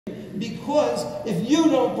Because if you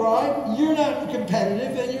don't bribe, you're not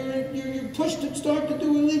competitive, and you're pushed to start to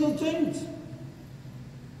do illegal things.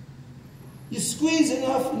 You squeeze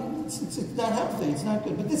enough, and it's not healthy, it's not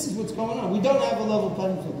good. But this is what's going on. We don't have a level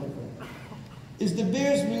playing field like that. Is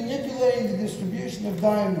Debeers manipulating the distribution of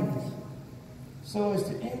diamonds so as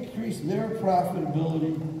to increase their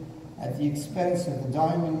profitability at the expense of the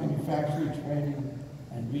diamond manufacturing, trading,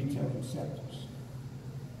 and retailing sectors?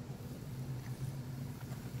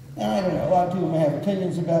 Now, I don't know, a lot of people may have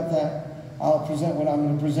opinions about that. I'll present what I'm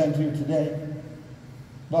going to present here today.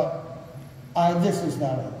 But this is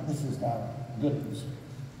not good news.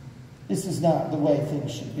 This is not the way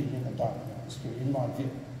things should be in the diamond industry, in my view.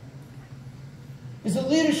 Is the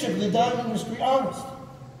leadership of the diamond industry honest?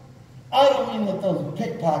 I don't mean that those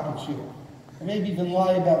pickpockets here, or maybe even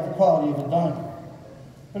lie about the quality of a diamond.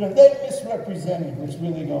 But are they misrepresenting what's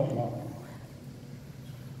really going on?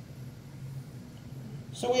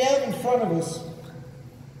 So we have in front of us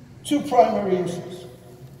two primary issues.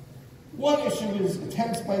 One issue is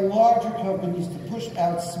attempts by larger companies to push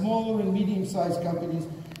out smaller and medium-sized companies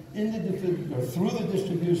through the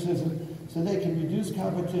distribution system so they can reduce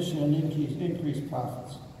competition and increase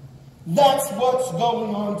profits. That's what's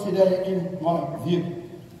going on today in my view.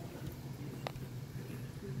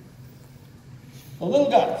 The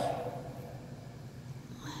little guys,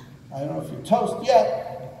 I don't know if you're toast yet.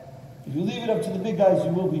 If you leave it up to the big guys,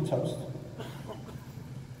 you will be toast.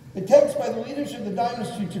 Attempts by the leadership of the diamond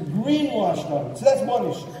industry to greenwash diamonds. So that's one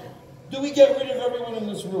issue. Do we get rid of everyone in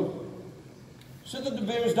this room? Should the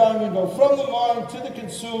Debeers diamond go from the mine to the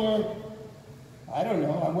consumer? I don't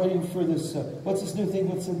know. I'm waiting for this. What's this new thing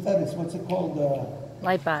with synthetics? What's it called?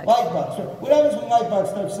 Lightbox. Lightbox. Right. What happens when Lightbox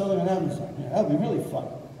starts selling on Amazon? Yeah, that'll be really fun.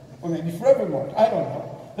 Or maybe Forevermark. I don't know.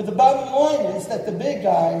 But the bottom line is that the big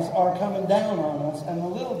guys are coming down on us and the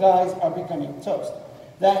little guys are becoming toast.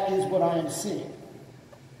 That is what I am seeing.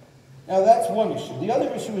 Now that's one issue. The other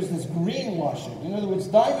issue is this greenwashing. In other words,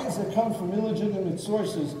 diamonds that come from illegitimate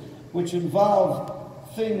sources which involve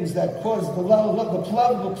things that cause the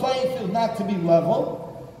playing field not to be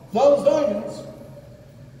level, those diamonds,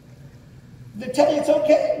 they tell you it's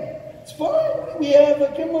okay. It's fine. We have a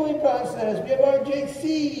Kimberley process. We have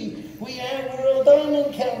RJC. We have World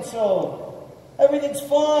Diamond Council. Everything's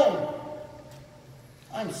fine.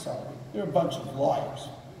 I'm sorry. They're a bunch of liars.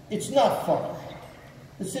 It's not fun.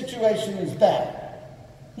 The situation is bad.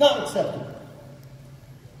 Not acceptable.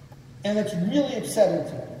 And it's really upsetting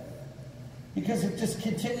to me. Because it just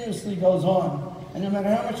continuously goes on. And no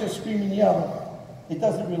matter how much I scream and yell, it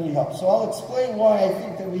doesn't really help. So I'll explain why I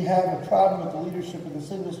think that we have a problem with the leadership of this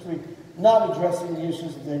industry not addressing the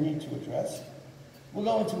issues that they need to address. We'll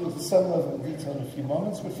go into it at some level of detail in a few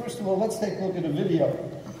moments. But first of all, let's take a look at a video.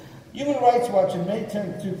 Human Rights Watch on May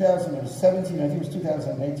 10th, 2017, I think it was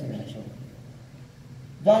 2018 actually.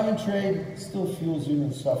 Diamond trade still fuels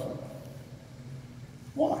human suffering.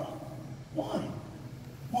 Why? Why?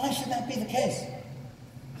 Why should that be the case?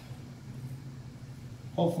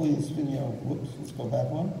 Hopefully this video, whoops, let's go back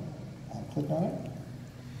one. I'll click on it.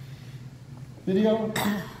 Video.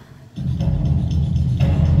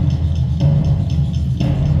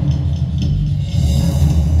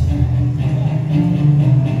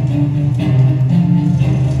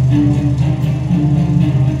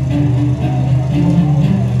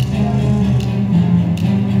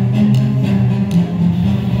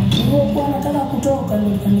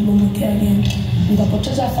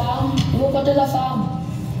 Nikapoteza fahamu, nilipoteza fahamu.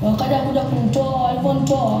 Wakaja kuja kunitoa,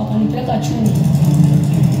 waliponitoa wakanipeleka chini.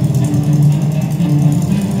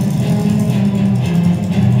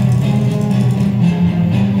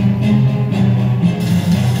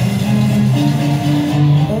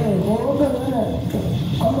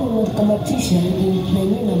 Kama unakamatisha na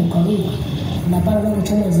yeye na mkalifu na pale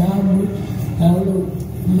unapochoma dhahabu na ule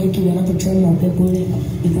meki anapochoma upepo ule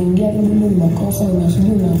ikiingia tu ni makosa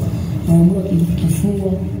unasubiri na naambiwa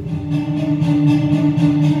kifua.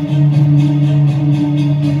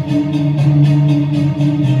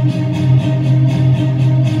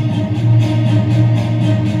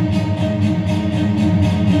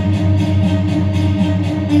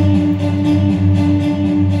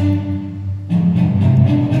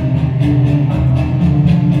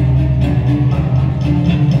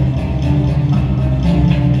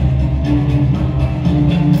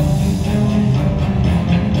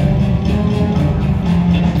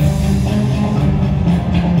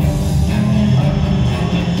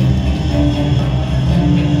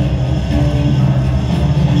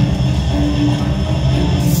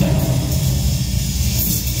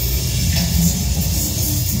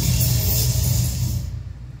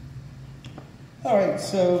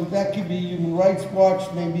 so that could be Human Rights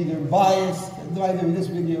Watch. Maybe they're biased. By the way, this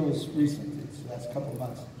video is recent. It's the last couple of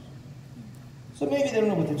months. So maybe they don't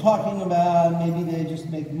know what they're talking about. Maybe they just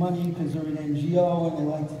make money because they're an NGO and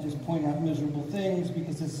they like to just point out miserable things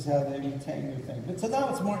because this is how they retain their thing. But so now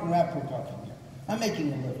it's Martin Rappaport talking here. I'm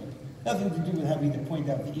making a living. Nothing to do with having to point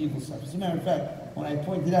out the evil stuff. As a matter of fact, when I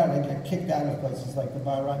point it out, I get kicked out of places like the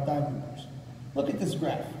Barat Diamond Bourse. Look at this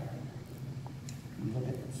graph. Look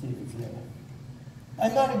at it, see if it's there.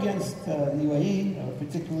 I'm not against the UAE, or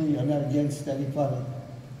particularly I'm not against any flooding.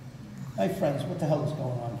 My friends, what the hell is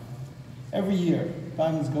going on? Every year,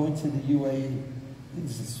 diamonds go into the UAE.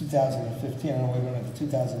 This is 2015. I don't know why we don't have the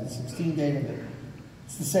 2016 data, but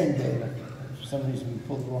it's the same data. For some reason, we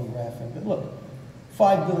pulled the wrong graph in. But look,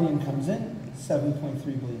 5 billion comes in, 7.3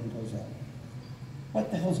 billion goes out. What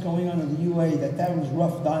the hell's going on in the UAE that those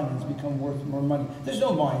rough diamonds become worth more money? There's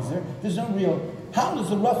no mines there. There's no real. How does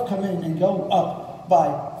the rough come in and go up by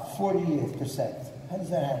 48%? How does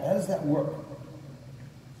that happen? How does that work?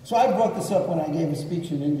 So I brought this up when I gave a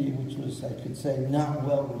speech in India, which was, I could say, not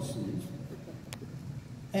well received.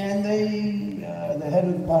 And the head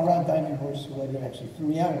of the Barat Diamond Bourse, who later actually threw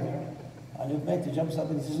me out of there, Anup jumps up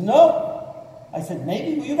and he says, no. I said,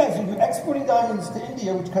 maybe you guys are exporting diamonds to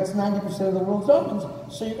India, which cuts 90% of the world's diamonds,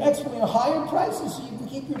 so you're exporting at higher prices so you can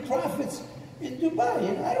keep your profits in Dubai.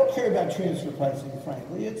 And I don't care about transfer pricing,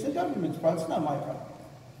 frankly. It's the government's problem. It's not my problem.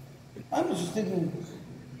 I'm interested in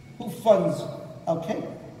who funds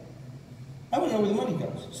Al-Qaeda. I want to know where the money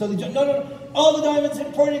goes. So no, all the diamonds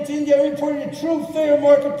imported to India are imported at true, fair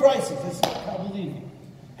market prices. I can't believe it.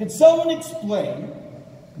 Could someone explain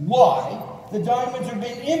why the diamonds are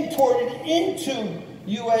being imported into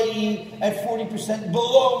UAE at 40%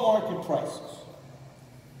 below market prices?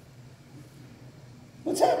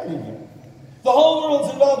 What's happening here? The whole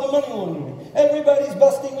world's involved in money laundering. Everybody's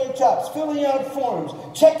busting their chops, filling out forms,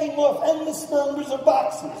 checking off endless numbers of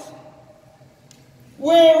boxes.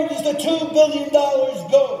 Where does the $2 billion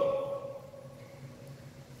go?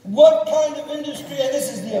 What kind of industry, and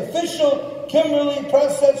this is the official Kimberley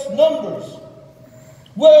process numbers,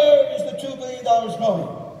 where is the $2 billion going?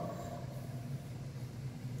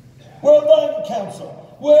 World Diamond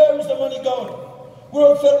Council, where is the money going?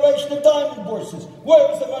 World Federation of Diamond Bourses,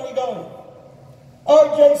 where is the money going?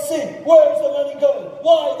 RJC, where is the money going?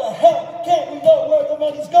 Why the hell can't we know where the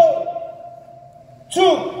money's going?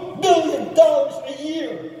 $2 billion a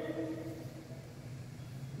year.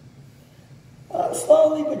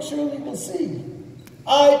 Slowly but surely we'll see.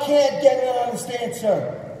 I can't get an honest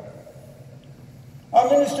answer. Our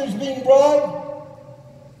ministers being bribed?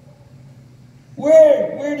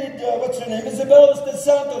 Where did, what's her name, Isabel dos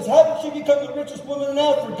Santos, how did she become the richest woman in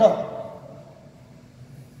Africa?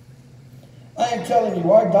 I am telling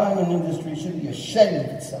you, our diamond industry should be ashamed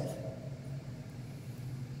of itself.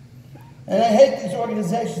 And I hate these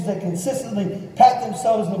organizations that consistently pat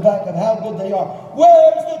themselves in the back of how good they are.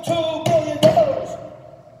 Where's the $2 billion?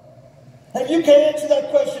 And if you can't answer that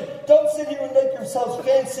question, don't sit here and make yourselves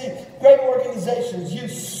fancy, great organizations. You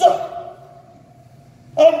suck.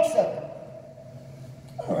 Unacceptable.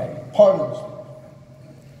 All right, part of this.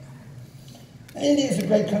 India is a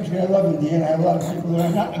great country. I love India, and I have a lot of people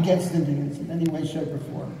that are not against Indians in any way, shape, or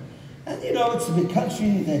form. And you know, it's a big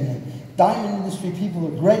country. The diamond industry people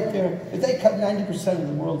are great there. But they cut 90% of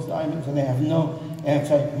the world's diamonds, and they have no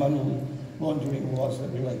anti-money laundering laws that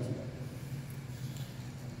relate to them.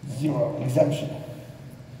 Zero exemption.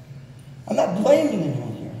 I'm not blaming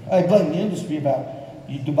anyone here. I blame the industry about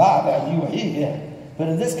Dubai, about UAE, yeah. But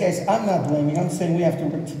in this case, I'm not blaming. I'm saying we have to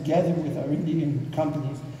work together with our Indian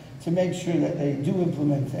companies to make sure that they do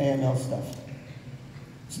implement AML stuff.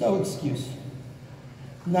 It's no excuse.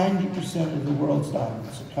 90% of the world's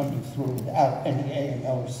diamonds are coming through without any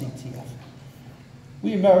AML or CTF.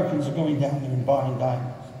 We Americans are going down there and buying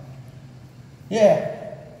diamonds. Yeah.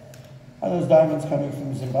 Are those diamonds coming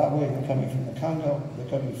from Zimbabwe? They're coming from the Congo?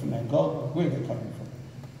 They're coming from Angola? Where are they coming from?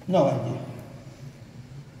 No idea.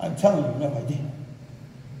 I'm telling you, no idea.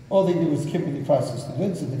 All they do is Kimberley process the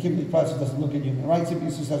goods, and the Kimberley process doesn't look at human rights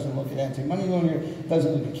abuses, doesn't look at anti-money laundering,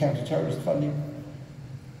 doesn't look at counter-terrorist funding.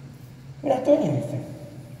 We're not doing anything.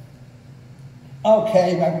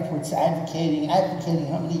 Okay, Rappaport's advocating.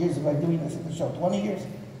 How many years have I been doing this at the show? 20 years?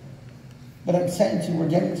 But I'm saying to you, we're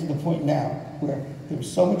getting to the point now where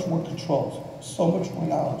there's so much more controls, so much more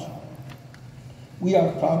knowledge. We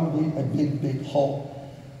are probably a big, big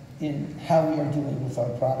hole in how we are dealing with our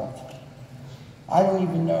product. I don't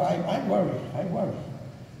even know. I worry.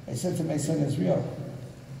 I said to my son Israel,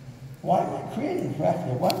 why am I creating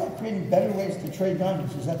Rapaport? Why am I creating better ways to trade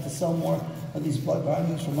diamonds? Is that to sell more of these blood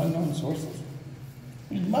diamonds from unknown sources?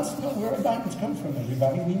 We must know where our diamonds come from,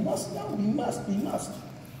 everybody. We must know. We must.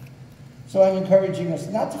 So I'm encouraging us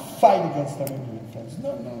not to fight against our Indian friends.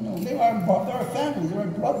 No. They're our family. They're our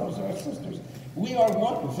brothers. They're our sisters. We are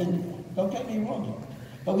one with India. Don't get me wrong here.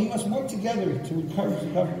 But we must work together to encourage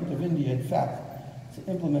the government of India, in fact, to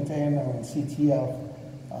implement AML and CTL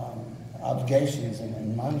obligations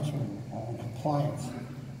and monitoring and compliance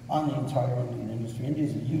on the entire Indian industry. India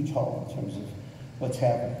is a huge hole in terms of what's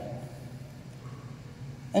happening.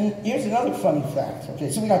 And here's another funny fact. Okay,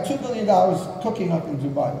 so we got $2 billion cooking up in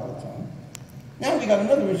Dubai all the time. Now we got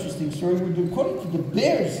another interesting story. According to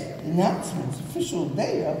Debeers announcements, official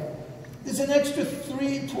data, there's an extra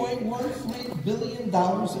 $3.13 billion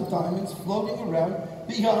of diamonds floating around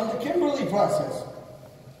beyond the Kimberley process.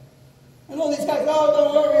 And all these guys, oh,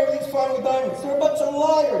 don't worry, everything's fine with diamonds. They're a bunch of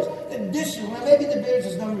liars. Additionally, maybe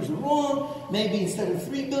Debeers' numbers are wrong. Maybe instead of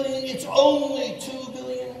 $3 billion, it's only $2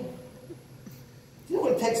 billion. Do you know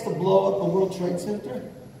what it takes to blow up a World Trade Center?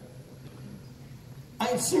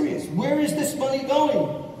 I'm serious. Where is this money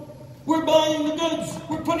going? We're buying the goods.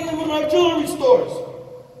 We're putting them in our jewelry stores.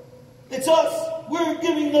 It's us. We're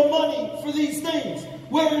giving the money for these things.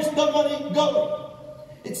 Where is the money going?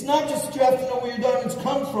 It's not just that you have to know where your diamonds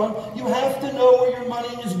come from. You have to know where your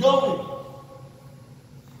money is going.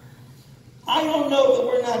 I don't know that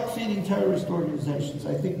we're not feeding terrorist organizations.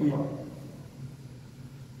 I think we are.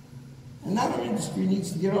 And now our industry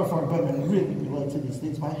needs to get off our butt and really relate to these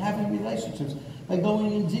things by having relationships, by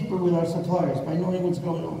going in deeper with our suppliers, by knowing what's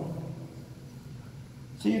going on.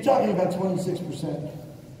 So you're talking about 26%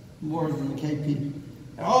 more than the KP.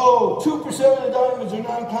 Oh, 2% of the diamonds are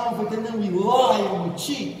non-conflict, and then we lie and we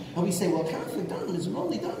cheat. And we say, well, conflict diamonds are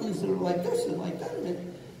only diamonds that are like this and like that.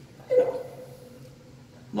 And,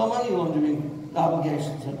 no money laundering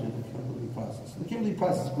obligations under the Kimberley process. The Kimberley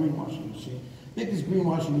process is a greenwashing machine. Biggest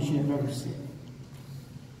greenwashing machine I've ever seen.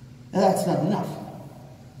 And that's not enough.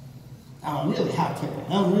 I'm really hot-tempered.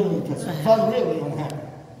 I'm really pissed off. I'm really unhappy.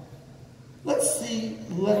 Let's see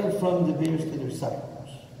the letter from Debeers to their site.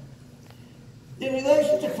 In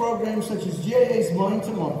relation to programs such as GIA's Mine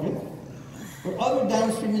to Market or other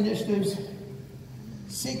downstream initiatives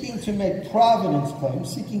seeking to make provenance claims,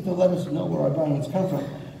 seeking to let us know where our diamonds come from,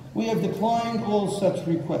 we have declined all such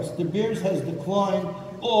requests. Debeers has declined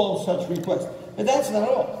all such requests. But that's not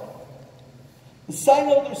all. The site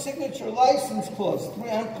holder signature license clause,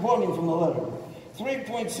 I'm quoting from the letter,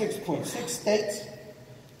 3.6.6 states,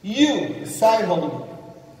 you, the site holder,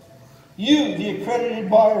 you, the accredited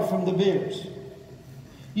buyer from Debeers,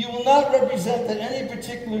 you will not represent that any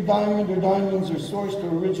particular diamond or diamonds are sourced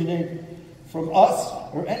or originate from us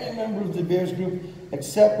or any member of the Debeers Group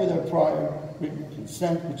except with our prior written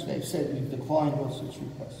consent, which they've said we've declined all such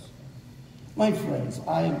requests. My friends,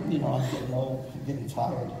 I'm getting old, I'm getting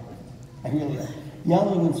tired. I really am.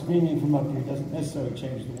 Yelling and screaming from up here doesn't necessarily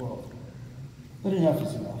change the world. But enough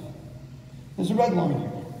is enough. There's a red line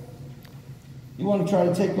here. You want to try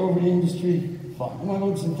to take over the industry? Fine. You want to go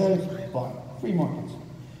with synthetics? Fine. Free markets.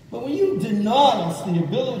 But when you deny us the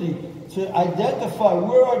ability to identify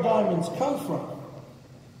where our diamonds come from,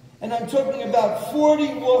 and I'm talking about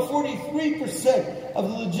 43% of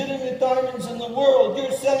the legitimate diamonds in the world,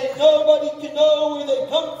 you're saying nobody can know where they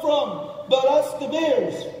come from but us,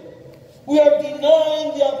 Debeers. We are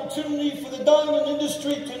denying the opportunity for the diamond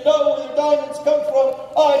industry to know where the diamonds come from.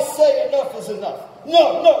 I say enough is enough.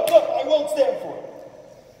 No, I won't stand for it.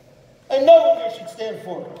 And no one here should stand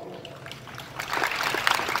for it.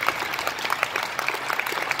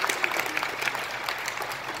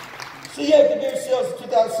 So yeah, Debeers sales in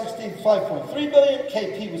 2016, 5.3 billion.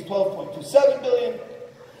 KP was 12.27 billion.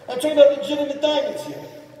 I'm talking about legitimate diamonds here.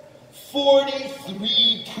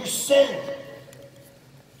 43%.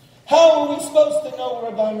 How are we supposed to know where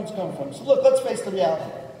our diamonds come from? So look, let's face the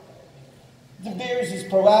reality. Debeers is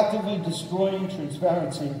proactively destroying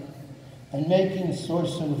transparency and making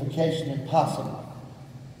source certification impossible.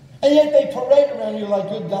 And yet they parade around you like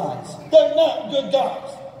good guys. They're not good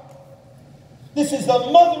guys. This is the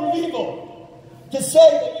mother of evil. To say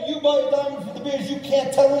that when you buy a diamond from Debeers, you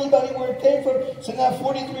can't tell anybody where it came from, so now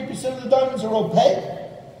 43% of the diamonds are opaque?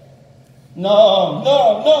 No.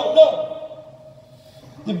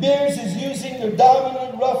 Debeers is using their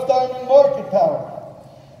dominant rough diamond market power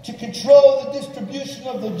to control the distribution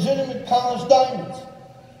of legitimate polished diamonds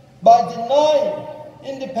by denying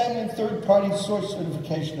independent third-party source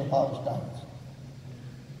certification of polished diamonds.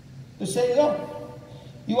 They're saying no.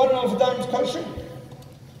 You want to know if a diamond's kosher?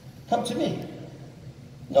 Come to me.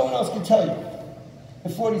 No one else can tell you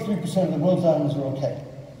if 43% of the world's diamonds are okay.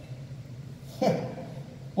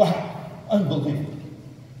 Wow, unbelievable.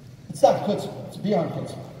 It's not chutzpah, it's beyond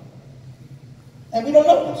chutzpah. And we don't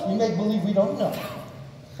know this. We make believe we don't know.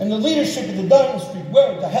 And the leadership of the diamond street,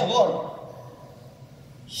 where the hell are you?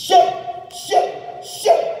 Shut! Shut!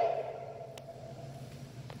 Shut!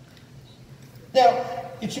 Now,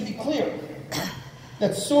 it should be clear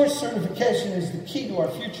that source certification is the key to our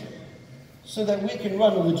future, so that we can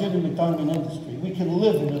run a legitimate diamond industry. We can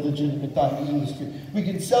live in a legitimate diamond industry. We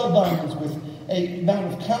can sell diamonds with an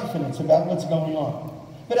amount of confidence about what's going on.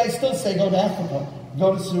 But I still say go to Africa,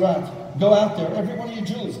 go to Surat, go out there. Every one of you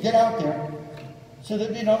Jews, get out there so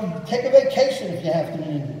that, take a vacation if you have to in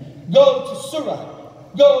India. Go to Surat,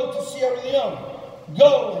 go to Sierra Leone.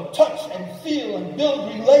 Go and touch and feel and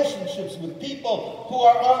build relationships with people who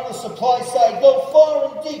are on the supply side. Go far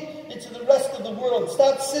and deep into the rest of the world.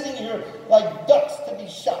 Stop sitting here like ducks to be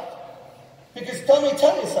shot. Because let me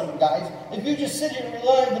tell you something, guys. If you just sit here and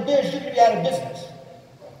rely on the Debeers, you're going to be out of business.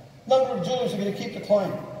 Number of jewelers are going to keep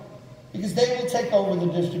declining because they will take over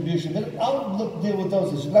the distribution. But I'll deal with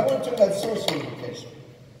those issues. But I want to talk about source certification.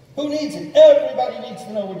 Who needs it? Everybody needs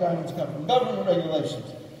to know where diamonds come from. Government regulations.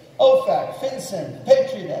 OFAC, FinCEN,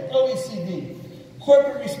 Patriot Act, OECD,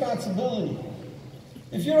 corporate responsibility.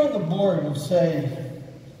 If you're on the board of, say,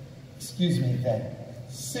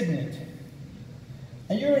 Signet,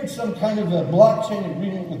 and you're in some kind of a blockchain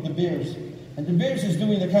agreement with Debeers, and Debeers is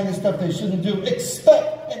doing the kind of stuff they shouldn't do,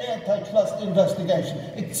 expect an antitrust investigation.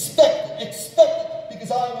 Expect it,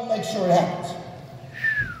 because I will make sure it happens.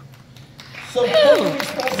 So, corporate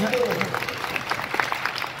responsibility.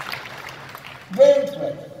 Brand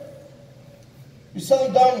threat. You're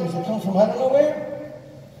selling diamonds that come from I don't know where.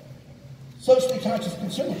 Socially conscious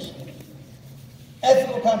consumers.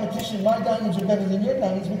 Ethical competition. My diamonds are better than your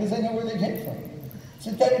diamonds because I know where they came from.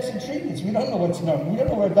 Synthetics and treatments. We don't know what's known. We don't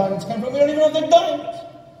know where diamonds come from. We don't even know if they're diamonds.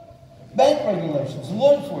 Bank regulations,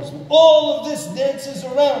 law enforcement. All of this dances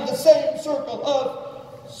around the same circle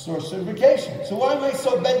of source certification. So why am I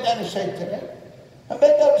so bent out of shape today? I'm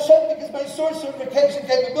bent out of shape because my source certification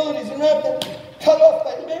capabilities are now cut off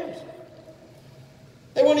by the Debeers.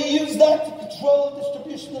 They want to use that to control the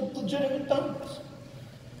distribution of legitimate diamonds.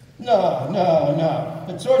 No.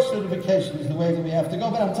 But source certification is the way that we have to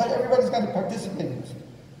go. But I'm telling you, everybody's got to participate in this.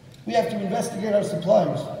 We have to investigate our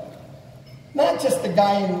suppliers. Not just the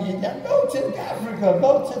guy in India. Go to Africa,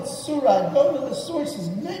 go to Surat, go to the sources.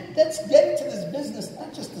 Let's get into this business,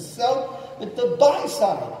 not just to sell, but the buy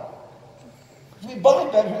side. If we buy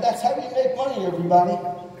better, that's how we make money, everybody.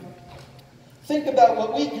 Think about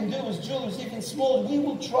what we can do as jewelers, even small. We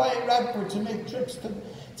will try at Rappaport to make trips to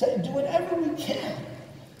do whatever we can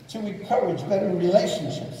to encourage better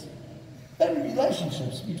relationships. Better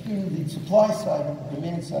relationships between the supply side and the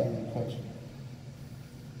demand side of the equation.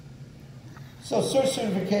 So source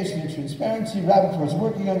certification and transparency, Rappaport is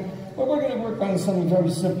working on, what we're going to work on is something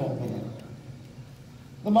very simple.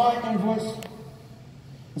 The mine invoice,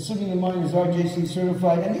 assuming the mine is RJC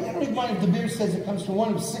certified, and I don't even mind if Debeers says it comes from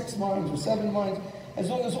one of 6 mines or 7 mines, as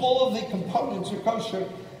long as all of the components are kosher,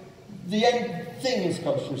 the end thing is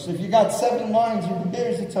kosher. So if you got 7 mines or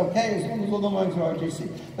Debeers, it's okay, as long as all the mines are RJC.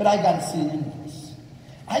 But I got to see an invoice.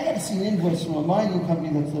 I got to see an invoice from a mining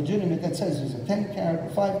company that's legitimate that says there's a 10 carat,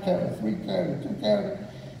 a 5 carat, a 3 carat, a 2 carat,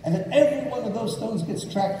 and that every one of those stones gets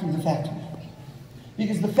tracked through the factory.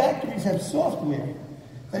 Because the factories have software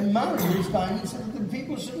that monitors diamonds so that the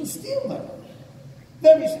people shouldn't steal them.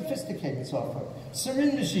 Very sophisticated software.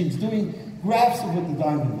 Syringe machines doing graphs of what the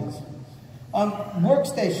diamond is.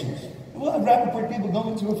 Workstations. We'll have Rappaport people go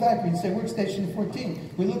into a factory and say, workstation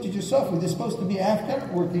 14, we looked at your software, there's supposed to be a half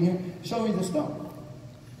carat working here, show me the stone.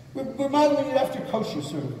 We're modeling it after kosher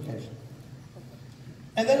certification.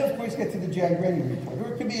 And then, of course, get to the GI grading report.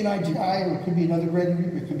 Or it could be an IGI, or it could be another grading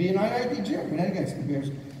report. It could be an IIDG. We're not against the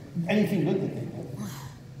Debeers. Anything good that they do.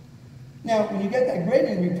 Now, when you get that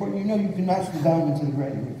grading report, you know you can match the diamond to the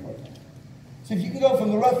grading report. So if you can go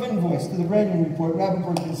from the rough invoice to the grading report,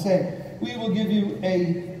 Rappaport can say, we will give you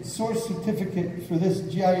a source certificate for this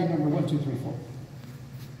GIA number 1234.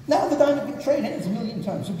 Now the diamond can trade hands a million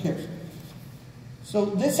times. Who cares? So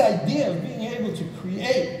this idea of being able to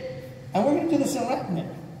create, and we're going to do this in Latin.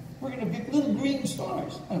 We're going to get little green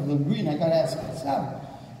stars. I don't know, little green, I got to ask myself.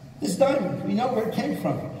 This diamond, we know where it came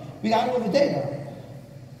from. We got all the data.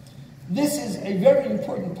 This is a very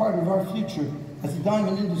important part of our future as a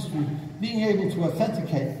diamond industry, being able to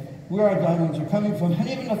authenticate where our diamonds are coming from, and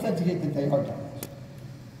even authenticate that they are diamonds.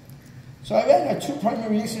 So I've had 2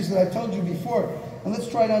 primary issues that I told you before, and let's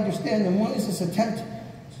try to understand them. One is this attempt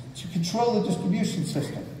to control the distribution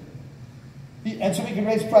system, and so we can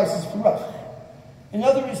raise prices for us.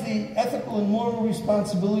 Another is the ethical and moral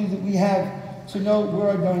responsibility that we have to know where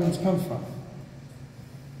our diamonds come from.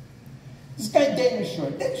 This guy, Dana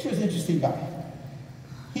Shore is an interesting guy.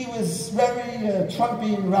 He was very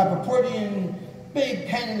Trumpian, Rappaportian, big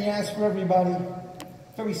pain in the ass for everybody.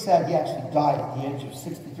 Very sad, he actually died at the age of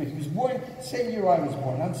 63. He was born, same year I was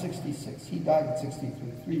born, I'm 66. He died at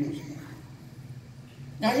 63, 3 years ago.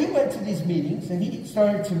 Now he went to these meetings and he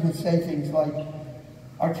started to say things like,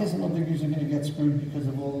 artisanal diggers are going to get screwed because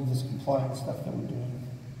of all of this compliance stuff that we're doing.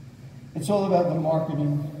 It's all about the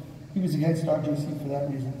marketing. He was against RJC for that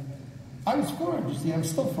reason. I was for RJC, I'm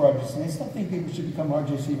still for RJC. I still think people should become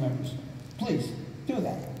RJC members. Please, do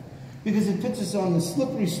that. Because it puts us on the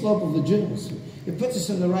slippery slope of legitimacy. It puts us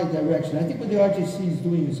in the right direction. I think what the RJC is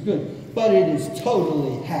doing is good, but it is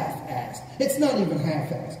totally half-assed. It's not even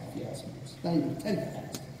half-assed, if you ask me. It's not even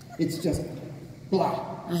 10-assed. It's just blah.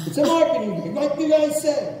 It's a marketing game, like the guy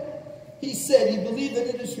said. He said he believed that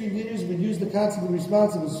industry leaders would use the concept of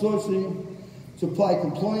responsible sourcing to apply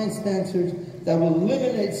compliance standards that will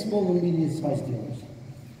eliminate small and medium-sized dealers.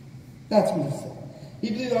 That's what he said. He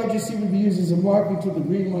believed RJC would be used as a marketing tool to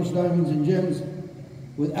greenwash diamonds and gems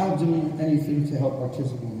without doing anything to help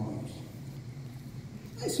artisanal miners.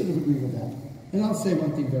 I sort of agree with that. And I'll say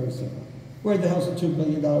one thing very simple. Where the hell's the $2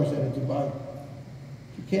 billion out of Dubai?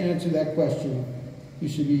 If you can't answer that question, you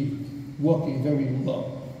should be walking very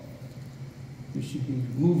low. You should be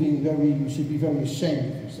moving you should be very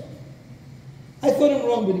ashamed of yourself. I thought him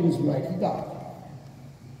wrong, but he was right. He died.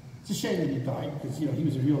 It's a shame that he died, because, he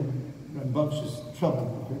was a real rambunctious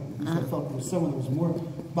troublemaker. I felt there was someone that was more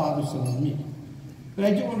bothersome than me. But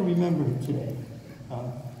I do want to remember him today.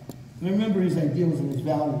 And I remember his ideals and his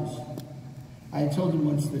values. I had told him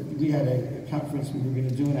once that we had a conference we were going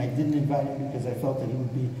to do, and I didn't invite him because I felt that he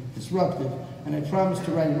would be disruptive. And I promised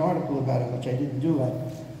to write an article about him, which I didn't do.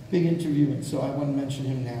 A big interview, and so I want to mention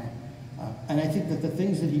him now. And I think that the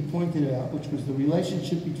things that he pointed out, which was the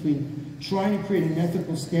relationship between trying to create an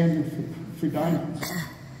ethical standard for diamonds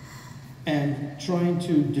and trying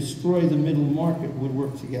to destroy the middle market, would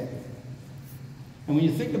work together. And when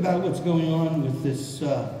you think about what's going on with this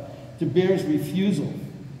Debeers refusal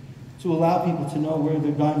to allow people to know where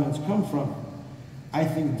their diamonds come from, I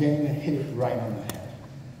think Dana hit it right on the head.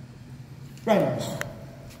 Right on the head.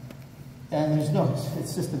 And there's no,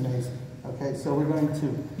 it's just amazing. Okay, so we're going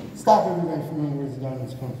to stop everybody from knowing where the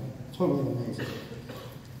diamonds come from. Totally amazing.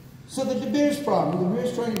 So the Debeers problem, the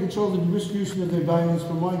Debeers trying to control the distribution of their diamonds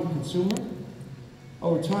from mine to consumer.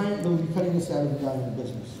 Over time, they'll be cutting us out of the diamond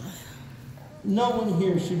business. No one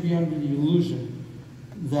here should be under the illusion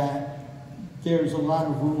that there's a lot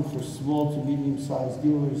of room for small to medium-sized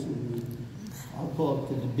dealers in the, I'll call it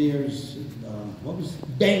the Debeers, what was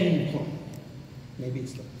Bain point? Maybe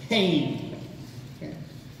it's the pain, okay?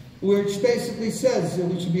 Which basically says that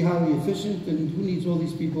we should be highly efficient, and who needs all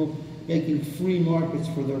these people making free markets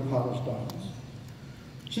for their polished diamonds?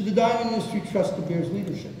 Should the diamond industry trust Debeers'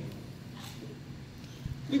 leadership?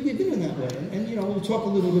 We've been in that way, and we'll talk a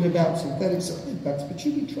little bit about synthetic impacts, but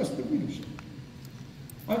should we trust their leadership?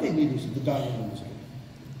 Are they leaders of the diamond industry?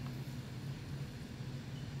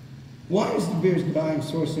 Why is Debeers denying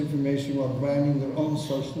source information while branding their own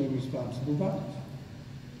socially responsible diamonds?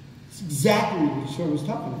 It's exactly what the show was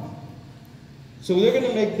talking about. So they're going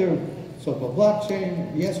to make their so-called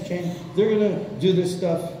blockchain, the S-chain, they're going to do this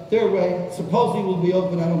stuff their way. Supposedly will be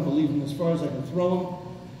open. I don't believe them as far as I can throw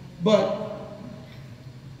them. But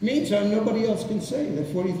meantime, nobody else can say that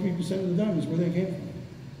 43% of the diamonds where they came from.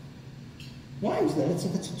 Why is that? It's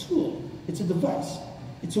a tool. It's a device.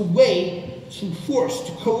 It's a way to force,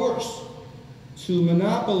 to coerce, to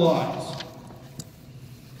monopolize.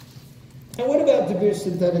 And what about Debeers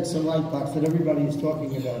synthetics and lightbox that everybody is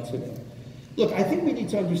talking about today? Look, I think we need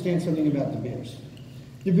to understand something about Debeers.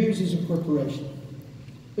 Debeers is a corporation.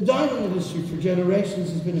 The diamond industry for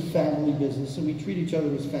generations has been a family business, and we treat each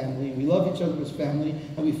other as family, and we love each other as family,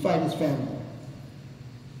 and we fight as family.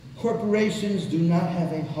 Corporations do not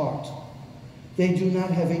have a heart. They do not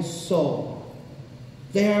have a soul.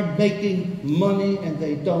 They are making money, and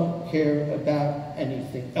they don't care about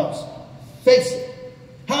anything else. Face it.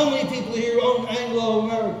 How many people here own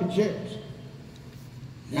Anglo-American shares?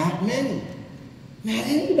 Not many. Not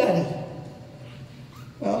anybody.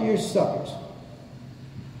 Well, you're suckers.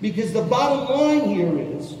 Because the bottom line here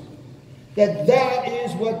is that that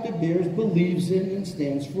is what Debeers believes in and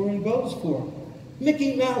stands for and goes for.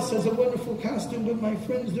 Mickey Mouse has a wonderful costume, but my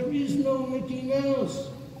friends, there is no Mickey Mouse.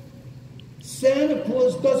 Santa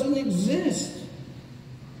Claus doesn't exist.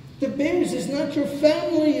 Debeers is not your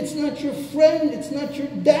family, it's not your friend, it's not your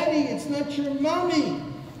daddy, it's not your mommy.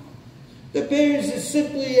 Debeers is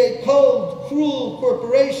simply a cold, cruel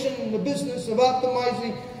corporation in the business of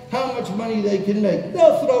optimizing how much money they can make.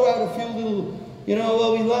 They'll throw out a few little you know,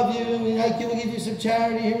 well, we love you and we like you, we'll give you some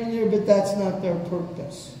charity here and there, but that's not their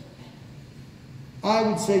purpose. I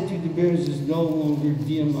would say to Debeers is no longer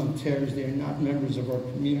diamantaires. They are not members of our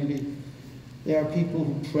community. They are people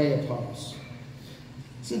who prey upon us.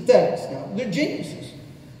 Synthetics, now, they're geniuses.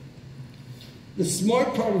 The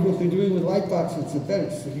smart part of what they're doing with Lightbox and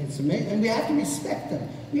synthetics, it's amazing. And we have to respect them.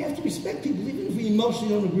 We have to respect people, even if we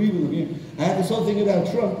emotionally don't agree with them. You know, I have this whole thing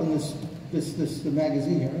about Trump in the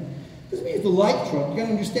magazine here. Right? Doesn't mean you have to like Trump. You've got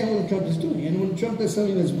to understand what Trump is doing. And when Trump does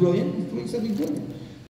something that's brilliant, he's doing something brilliant.